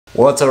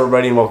What's up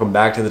everybody and welcome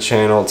back to the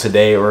channel.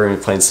 Today we're going to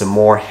be playing some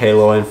more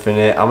Halo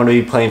Infinite. I'm going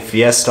to be playing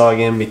Fiesta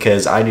again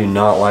because I do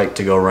not like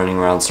to go running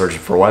around searching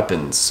for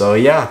weapons. So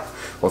yeah,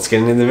 let's get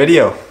into the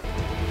video.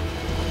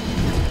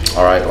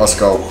 Alright, let's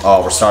go.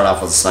 Oh, we're starting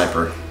off with a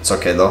sniper. It's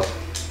okay though.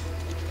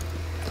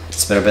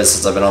 It's been a bit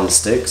since I've been on the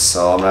stick,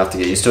 so I'm going to have to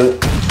get used to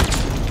it.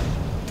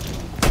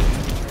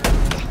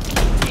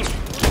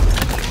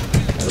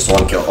 Just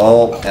one kill.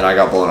 Oh, and I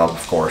got blown up,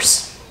 of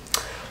course.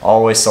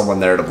 Always someone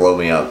there to blow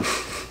me up.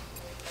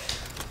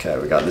 Okay,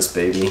 we got this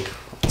baby.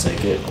 I'll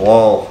take it.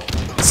 Whoa.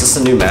 Is this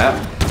a new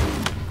map?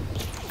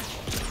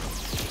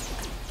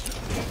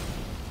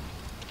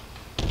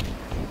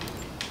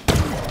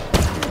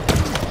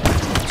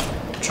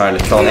 Trying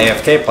to kill an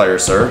AFK player,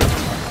 sir.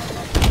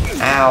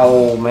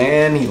 Ow,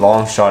 man. He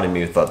long shotted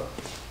me with a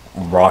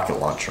rocket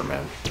launcher,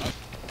 man.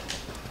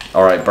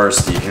 Alright,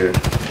 Bursty here.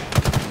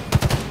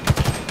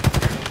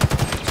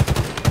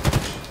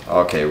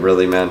 Okay,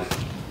 really, man?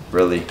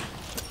 Really?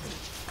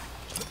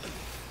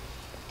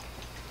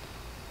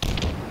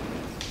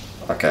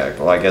 Okay,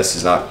 well I guess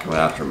he's not coming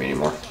after me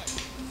anymore.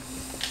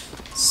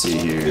 Let's see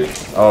here.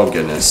 Oh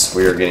goodness,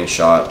 we are getting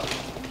shot.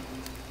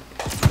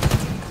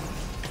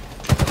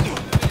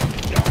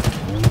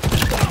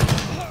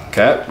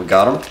 Okay, we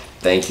got him.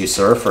 Thank you,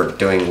 sir, for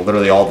doing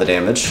literally all the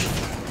damage.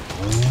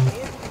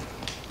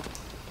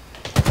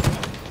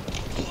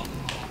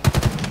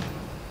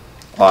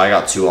 Oh, I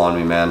got two on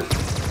me, man.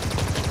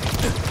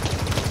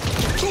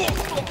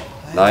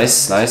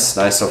 Nice, nice,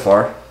 nice so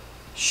far.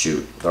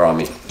 Shoot, they're on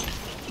me.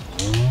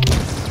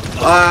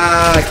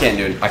 Ah, I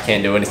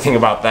can't do anything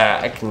about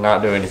that. I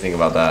cannot do anything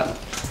about that.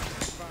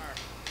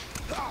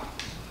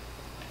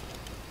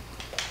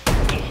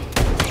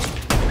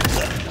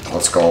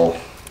 Let's go.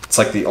 It's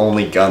like the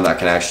only gun that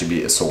can actually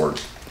beat a sword.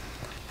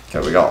 Okay,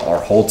 we got our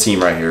whole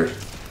team right here.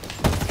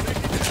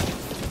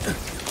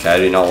 Okay, I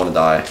do not want to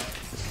die.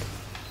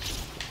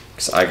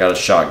 Because I got a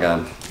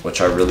shotgun,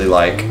 which I really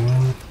like.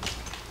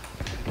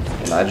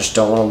 And I just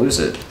don't want to lose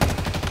it.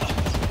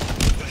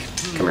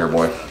 Come here,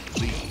 boy.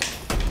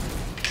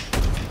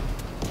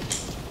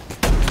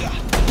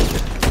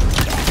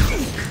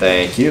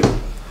 Thank you.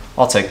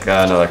 I'll take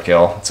another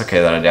kill. It's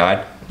okay that I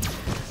died.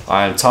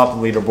 I'm top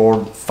of the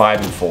leaderboard,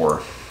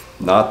 5-4.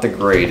 Not the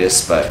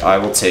greatest, but I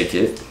will take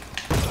it.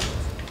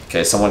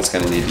 Okay, someone's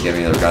gonna need to give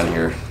me their gun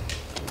here.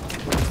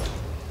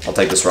 I'll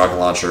take this rocket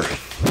launcher.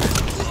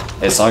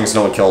 As long as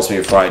no one kills me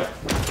before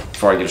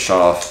I get a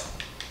shot off.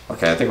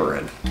 Okay, I think we're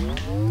good.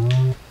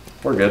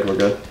 We're good, we're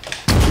good.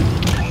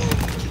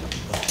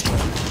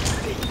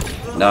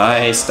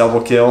 Nice,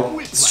 double kill.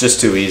 It's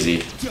just too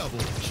easy.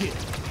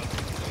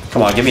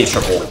 Come on, give me a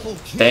triple.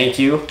 Thank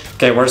you.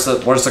 Okay, where's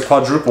the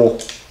quadruple?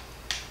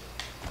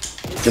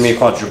 Give me a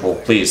quadruple,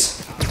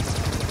 please.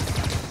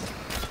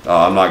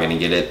 Oh, I'm not gonna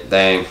get it.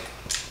 Dang.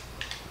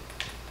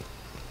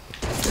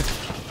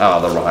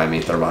 Oh, they're behind me.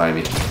 They're behind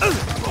me.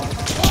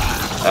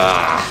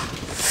 Ah.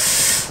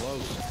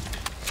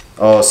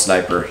 Oh,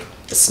 sniper.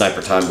 It's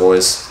sniper time,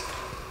 boys.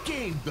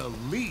 Gain the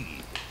lead.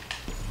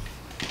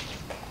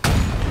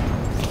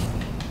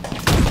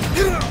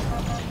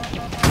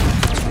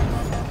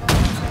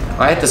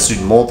 I hit this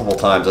dude multiple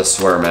times, I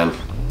swear, man.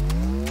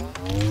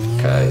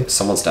 Okay,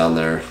 someone's down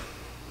there.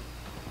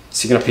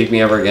 Is he gonna peek me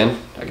ever again?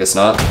 I guess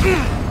not.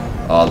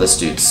 Oh, this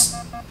dude's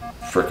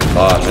freaking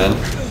bot, man.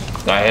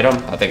 Did I hit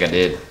him? I think I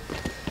did.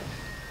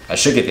 I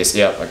should get this.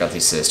 Yep, I got the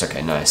assist.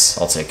 Okay, nice.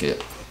 I'll take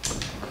it.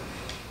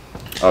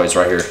 Oh, he's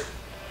right here.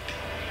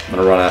 I'm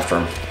gonna run after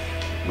him.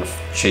 I'm gonna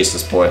chase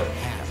this boy.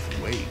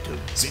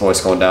 This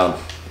boy's going down.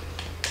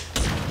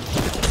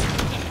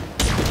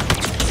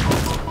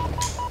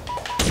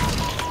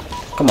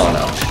 Come on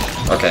now.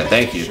 Okay,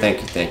 thank you, thank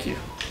you, thank you.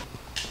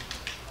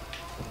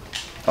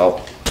 Oh.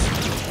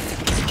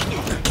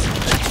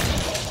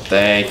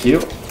 Thank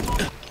you.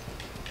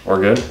 We're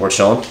good, we're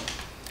chilling.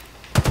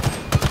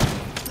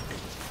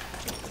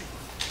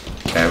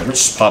 Okay, we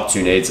just popped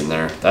 2 nades in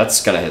there.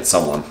 That's gonna hit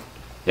someone.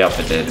 Yep,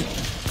 it did.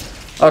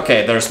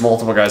 Okay, there's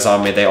multiple guys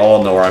on me. They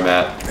all know where I'm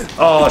at.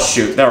 Oh,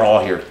 shoot, they're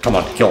all here. Come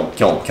on, kill him,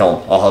 kill him,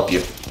 kill him. I'll help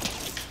you.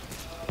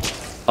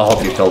 I'll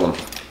help you kill them.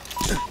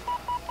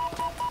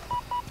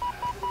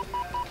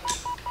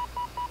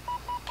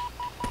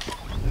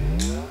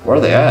 Where are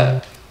they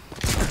at?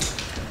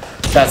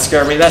 That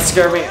scared me, that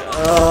scared me.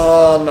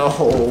 Oh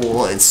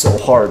no, it's so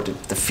hard to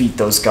defeat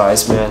those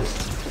guys, man.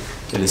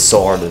 It is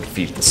so hard to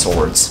defeat the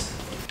swords.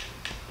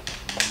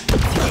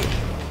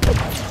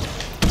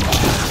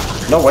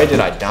 No way did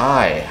I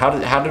die.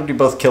 How did we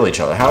both kill each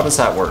other? How does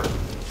that work?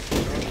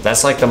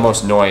 That's like the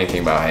most annoying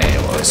thing about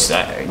Halo is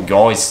that you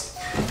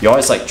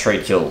always like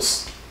trade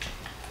kills.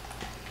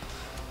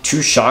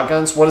 2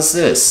 shotguns? What is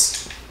this?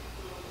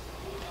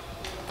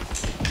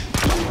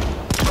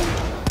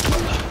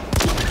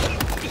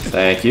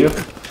 Thank you.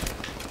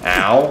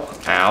 Ow.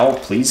 Ow.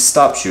 Please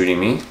stop shooting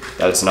me.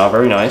 That is not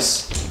very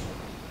nice.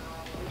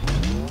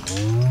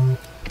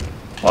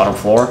 Bottom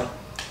floor.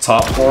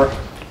 Top floor.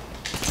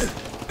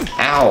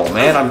 Ow,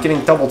 man. I'm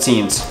getting double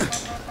teamed.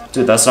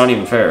 Dude, that's not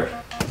even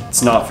fair.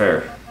 It's not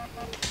fair.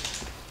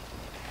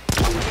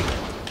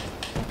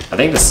 I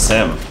think this is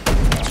him.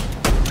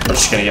 We're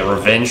just gonna get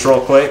revenge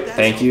real quick.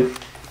 Thank you.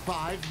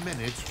 5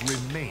 minutes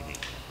remaining.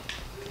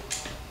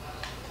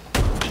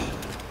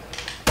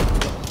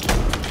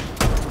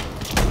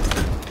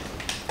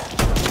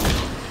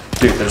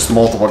 Dude, there's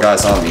multiple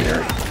guys on me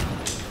here.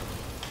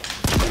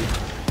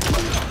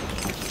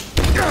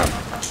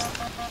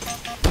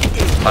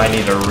 I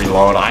need to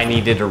reload. I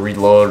needed to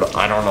reload.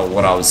 I don't know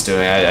what I was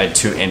doing. I had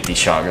 2 empty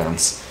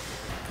shotguns.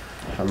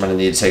 I'm gonna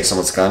need to take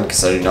someone's gun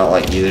because I do not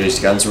like either of these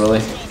guns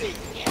really.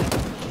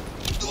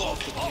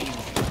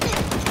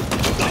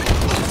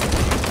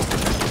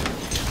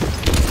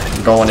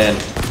 I'm going in.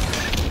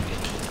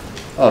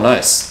 Oh,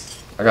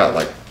 nice. I got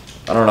like,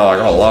 I don't know, I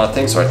got a lot of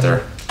things right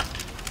there.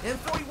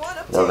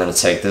 We're gonna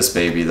take this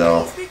baby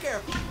though.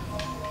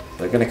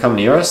 They're gonna come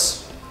near us?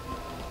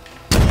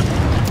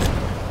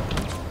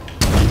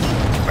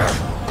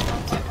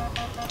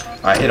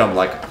 I hit him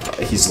like,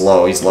 he's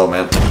low,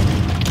 man.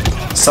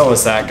 So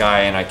is that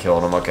guy and I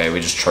killed him. Okay, we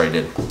just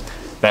traded.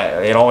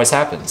 That, it always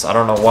happens. I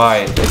don't know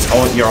why.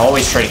 You're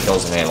always trading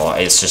kills in Halo.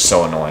 It's just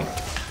so annoying.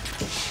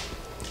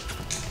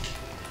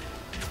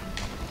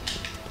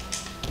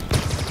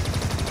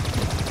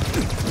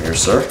 Here,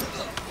 sir.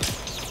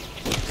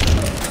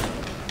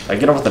 Did I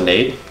get him with a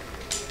nade?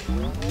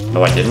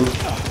 No, I didn't.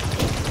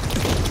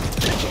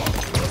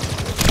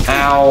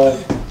 Ow!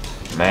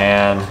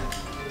 Man.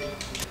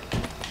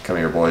 Come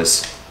here,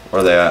 boys.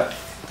 Where are they at?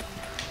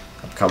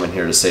 I'm coming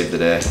here to save the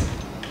day.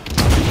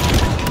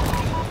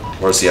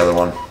 Where's the other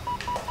one?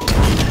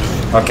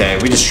 Okay,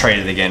 we just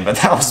traded again, but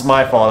that was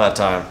my fault that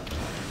time.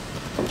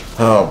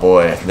 Oh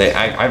boy.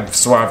 I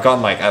swear I've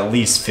gotten like at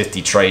least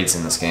 50 trades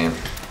in this game.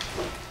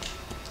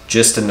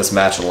 Just in this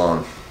match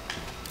alone.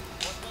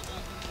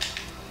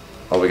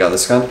 Oh, we got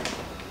this gun?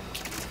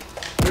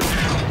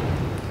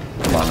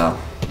 Come on now.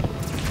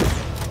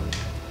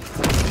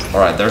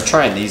 Alright, they're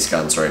trying these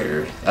guns right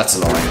here. That's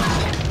annoying.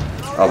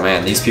 Oh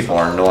man, these people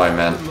are annoying,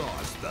 man.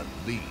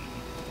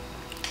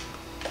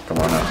 Come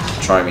on now,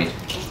 try me.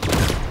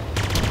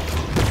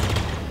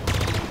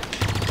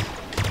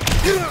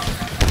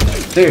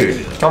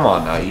 Dude, come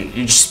on now,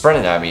 you just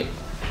sprinted at me.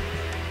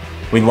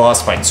 We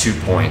lost by 2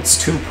 points.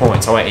 2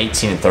 points, I went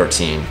 18 and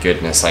 13.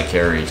 Goodness, I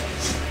carried.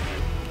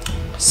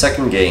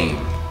 Second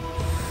game.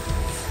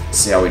 Let's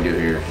see how we do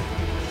here.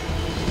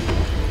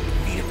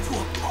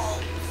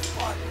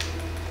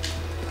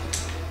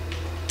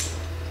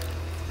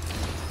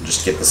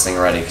 Just get this thing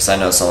ready, because I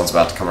know someone's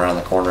about to come around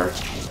the corner.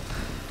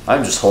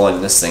 I'm just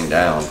holding this thing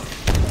down.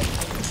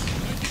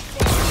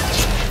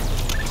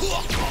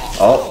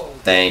 Oh,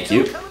 thank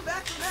you.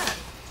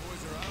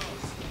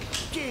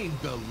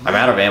 I'm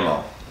out of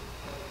ammo.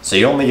 So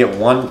you only get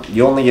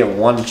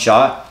one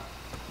shot?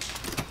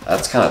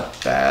 That's kind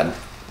of bad.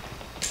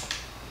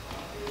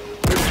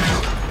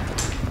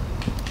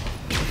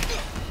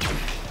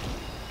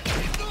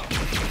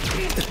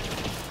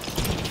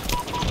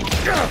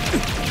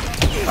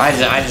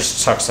 I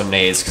just chucked some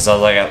nades because I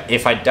was like,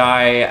 if I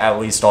die, at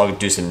least I'll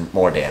do some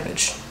more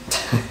damage.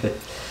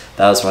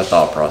 That was my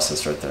thought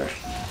process right there.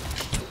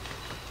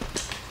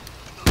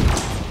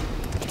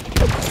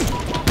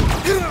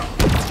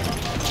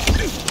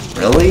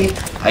 Really?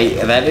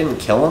 That didn't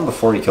kill him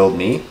before he killed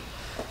me?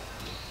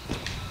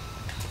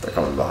 They're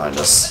coming behind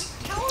us.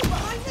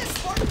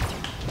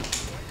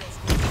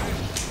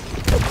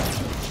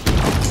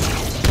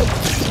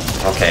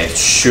 Okay,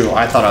 shoot,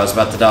 I thought I was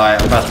about to die.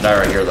 I'm about to die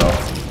right here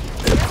though.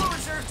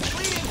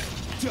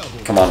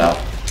 Come on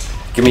now.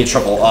 Give me a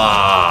triple.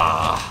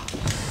 Ah!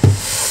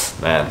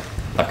 Man.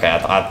 Okay,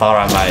 I thought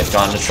I might have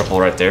gotten a triple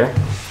right there.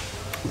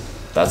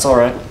 That's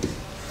alright.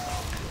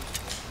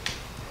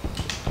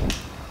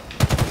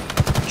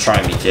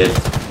 Try me, kid.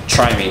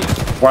 Try me.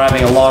 We're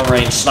having a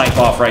long-range snipe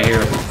off right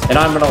here, and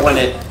I'm gonna win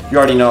it. You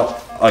already know.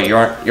 Oh, you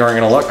aren't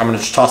gonna look? I'm gonna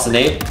just toss the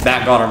nade.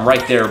 That got him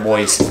right there,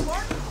 boys.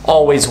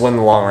 Always win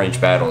the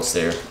long-range battles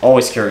there.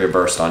 Always carry a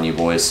burst on you,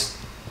 boys.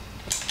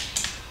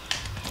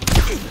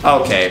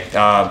 Okay,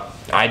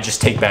 I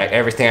just take back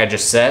everything I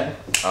just said.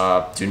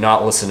 Do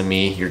not listen to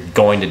me. You're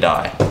going to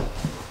die.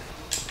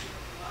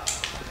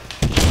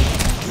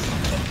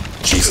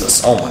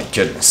 Jesus. Oh my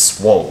goodness.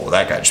 Whoa,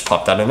 that guy just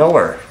popped out of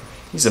nowhere.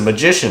 He's a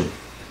magician.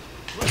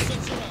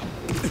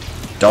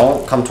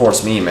 Don't come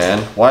towards me,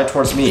 man. Why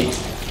towards me?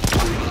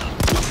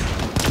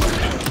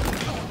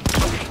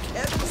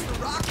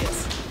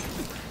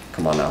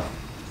 Come on now.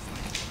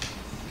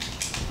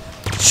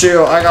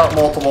 Shoot, I got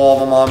multiple of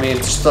them on me.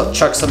 Just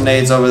chuck some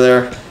nades over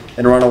there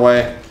and run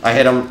away. I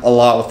hit them a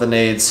lot with the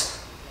nades.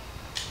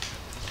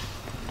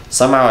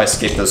 Somehow I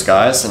escaped those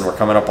guys, and we're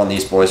coming up on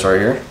these boys right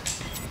here.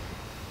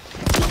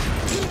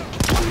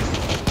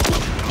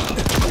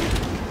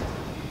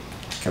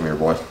 Come here,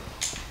 boy.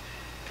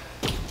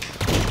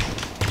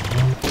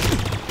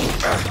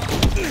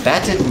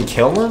 That didn't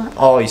kill him?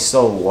 Oh, he's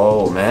so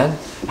low, man.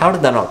 How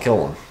did that not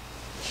kill him?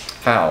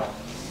 How?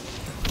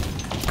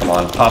 Come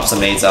on, pop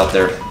some nades out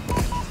there.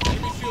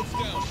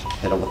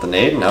 Hit him with the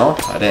nade? No,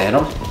 I didn't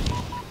hit him.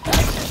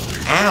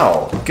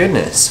 Ow!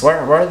 Goodness, where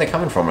are they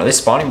coming from? Are they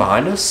spawning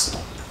behind us?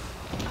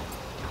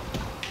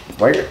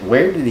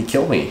 Where did he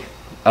kill me?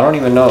 I don't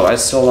even know. I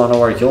still don't know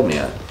where he killed me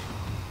at.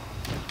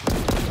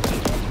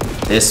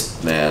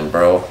 This man,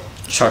 bro.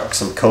 Chuck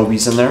some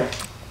Kobe's in there.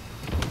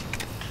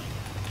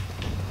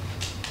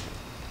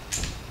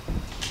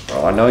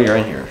 Bro, I know you're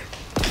in here.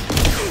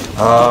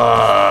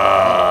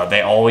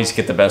 They always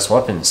get the best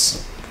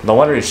weapons. No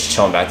wonder he's just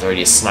chilling back there. He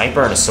had a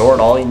sniper and a sword,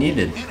 all he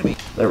needed.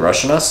 They're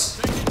rushing us?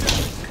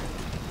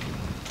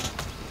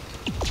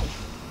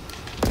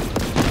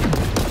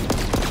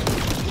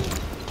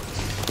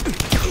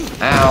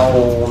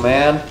 Ow,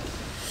 man.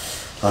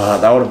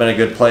 That would have been a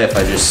good play if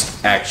I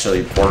just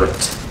actually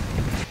worked.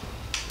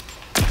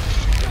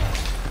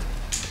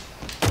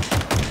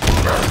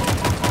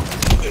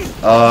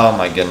 Oh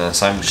my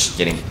goodness, I'm just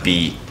getting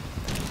beat.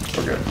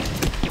 We're good.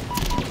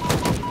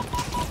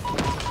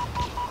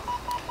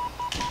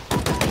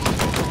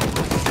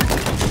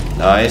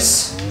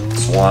 Nice.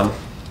 It's one.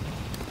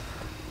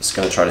 Just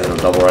gonna try to hit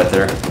a double right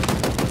there.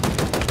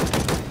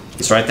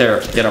 He's right there.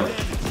 Get him.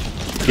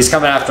 He's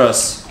coming after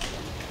us.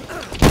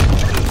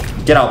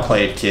 Get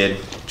outplayed,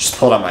 kid. Just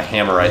pulled out my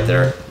hammer right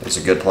there. It was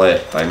a good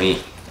play by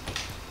me.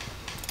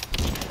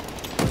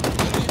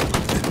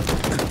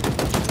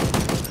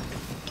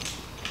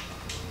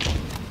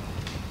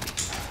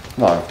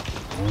 Come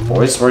on.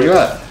 Boys, where you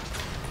at?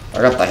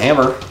 I got the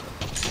hammer.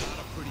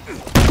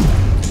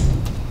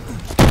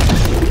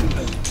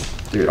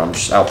 Dude, I'm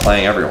just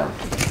outplaying everyone.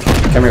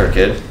 Come here,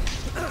 kid.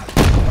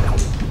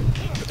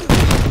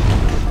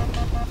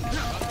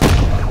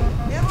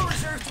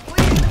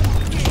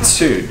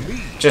 Dude,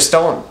 just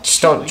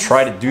don't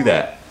try to do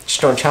that.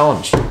 Just don't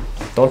challenge.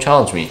 Don't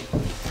challenge me.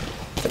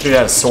 That dude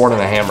had a sword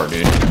and a hammer,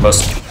 dude.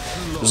 Those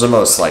are the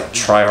most like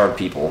try-hard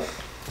people.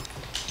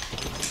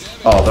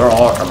 Oh, they're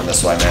all coming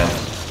this way, man.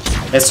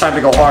 It's time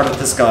to go hard with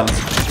this gun.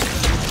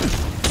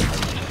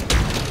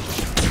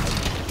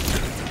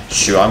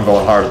 Shoot, I'm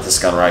going hard with this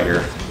gun right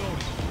here.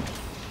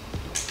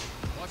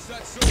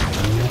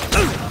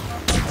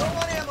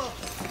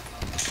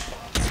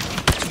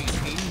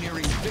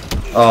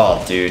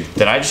 Oh, dude.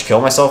 Did I just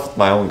kill myself with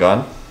my own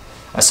gun?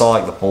 I saw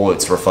like the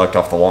bullets reflect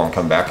off the wall and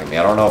come back at me.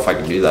 I don't know if I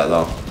can do that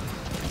though.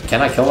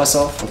 Can I kill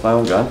myself with my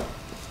own gun?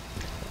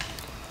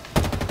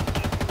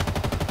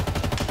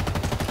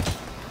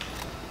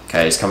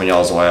 Okay, he's coming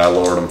y'all's way. I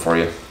lowered him for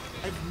you.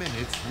 5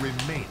 minutes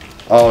remaining.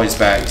 Oh, he's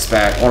back. He's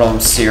back. One of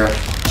them's here.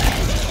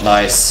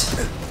 Nice.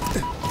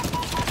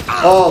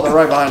 Oh, they're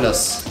right behind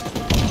us.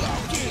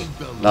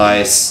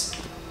 Nice.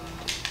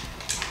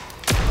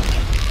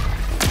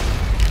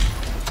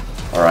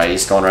 Alright,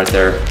 he's going right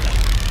there.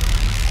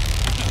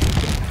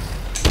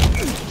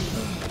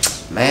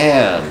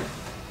 Man.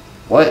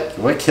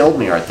 What killed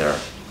me right there?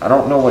 I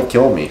don't know what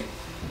killed me.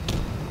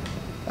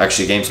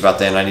 Actually, game's about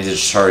to end. I need to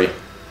just hurry.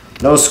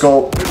 No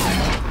scope.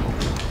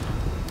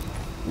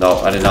 No,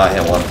 I did not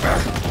hit one.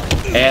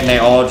 And they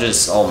all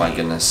just... Oh my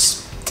goodness.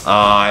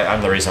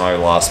 I'm the reason why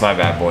we lost. My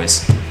bad,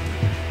 boys.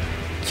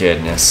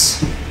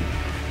 Goodness.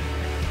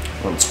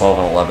 Went 12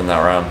 and 11 that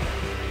round.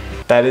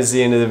 That is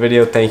the end of the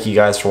video. Thank you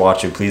guys for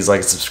watching. Please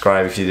like and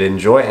subscribe if you did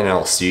enjoy, and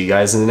I'll see you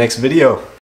guys in the next video.